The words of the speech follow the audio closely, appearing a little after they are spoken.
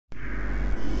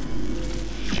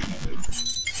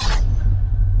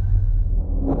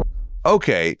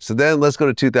Okay, so then let's go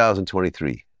to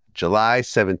 2023. July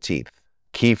 17th,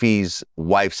 Keefe's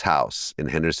wife's house in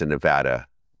Henderson, Nevada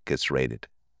gets raided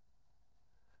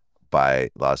by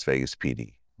Las Vegas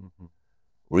PD. Mm-hmm.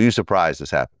 Were you surprised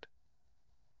this happened?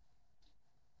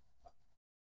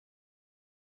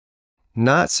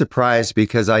 Not surprised,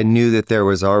 because I knew that there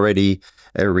was already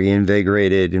a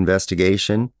reinvigorated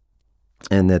investigation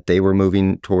and that they were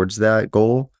moving towards that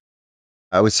goal.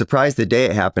 I was surprised the day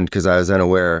it happened because I was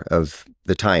unaware of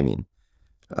the timing.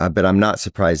 But I'm not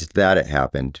surprised that it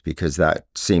happened, because that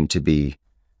seemed to be,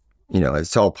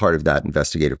 it's all part of that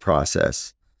investigative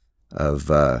process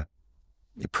of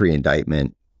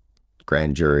pre-indictment,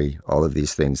 grand jury, all of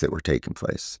these things that were taking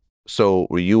place. So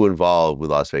were you involved with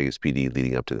Las Vegas PD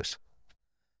leading up to this?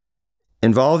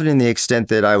 Involved in the extent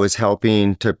that I was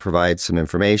helping to provide some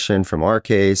information from our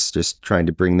case, just trying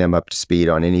to bring them up to speed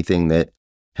on anything that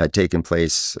had taken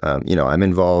place. I'm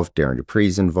involved, Darren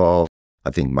Dupree's involved. I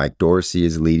think Mike Dorsey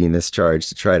is leading this charge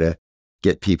to try to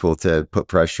get people to put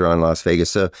pressure on Las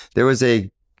Vegas. So there was a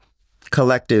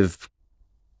collective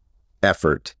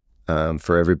effort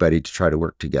for everybody to try to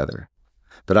work together.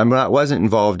 But wasn't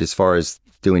involved as far as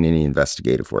doing any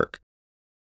investigative work.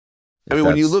 I mean,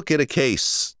 when you look at a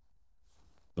case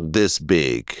this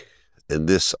big and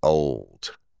this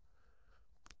old,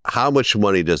 how much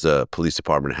money does a police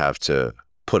department have to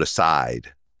put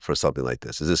aside for something like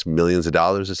this? Is this millions of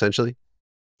dollars, essentially?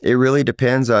 It really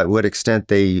depends on what extent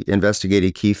they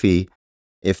investigated Keefe.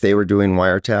 If they were doing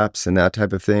wiretaps and that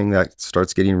type of thing, that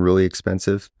starts getting really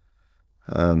expensive.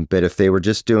 But if they were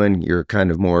just doing your kind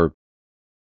of more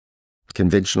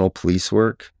conventional police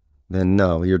work, then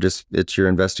no, it's your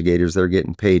investigators. They're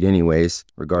getting paid anyways,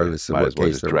 regardless of what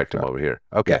case they're direct them over here.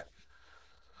 Okay.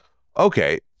 Yeah.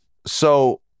 Okay.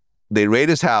 So they raid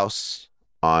his house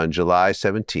on July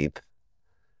 17th.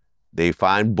 They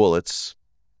find bullets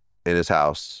in his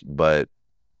house, but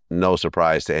no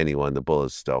surprise to anyone, the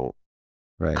bullets don't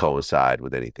coincide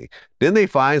with anything. Didn't they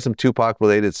find some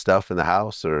Tupac-related stuff in the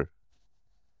house, or?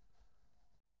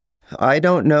 I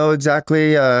don't know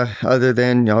exactly, other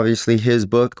than obviously his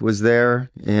book was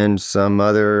there and some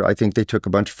other, I think they took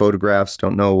a bunch of photographs.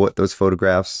 Don't know what those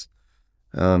photographs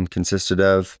consisted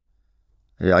of.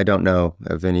 I don't know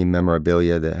of any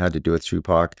memorabilia that had to do with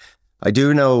Tupac. I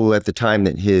do know at the time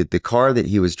that the car that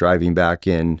he was driving back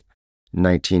in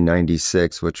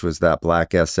 1996, which was that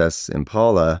Black SS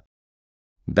Impala,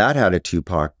 that had a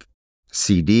Tupac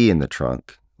CD in the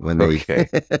trunk. When they,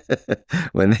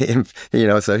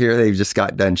 so here they've just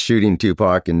got done shooting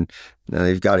Tupac, and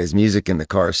they've got his music in the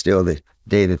car still the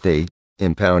day that they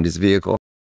impound his vehicle.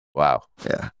 Wow.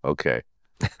 Yeah. Okay.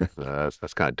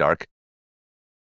 That's kind of dark.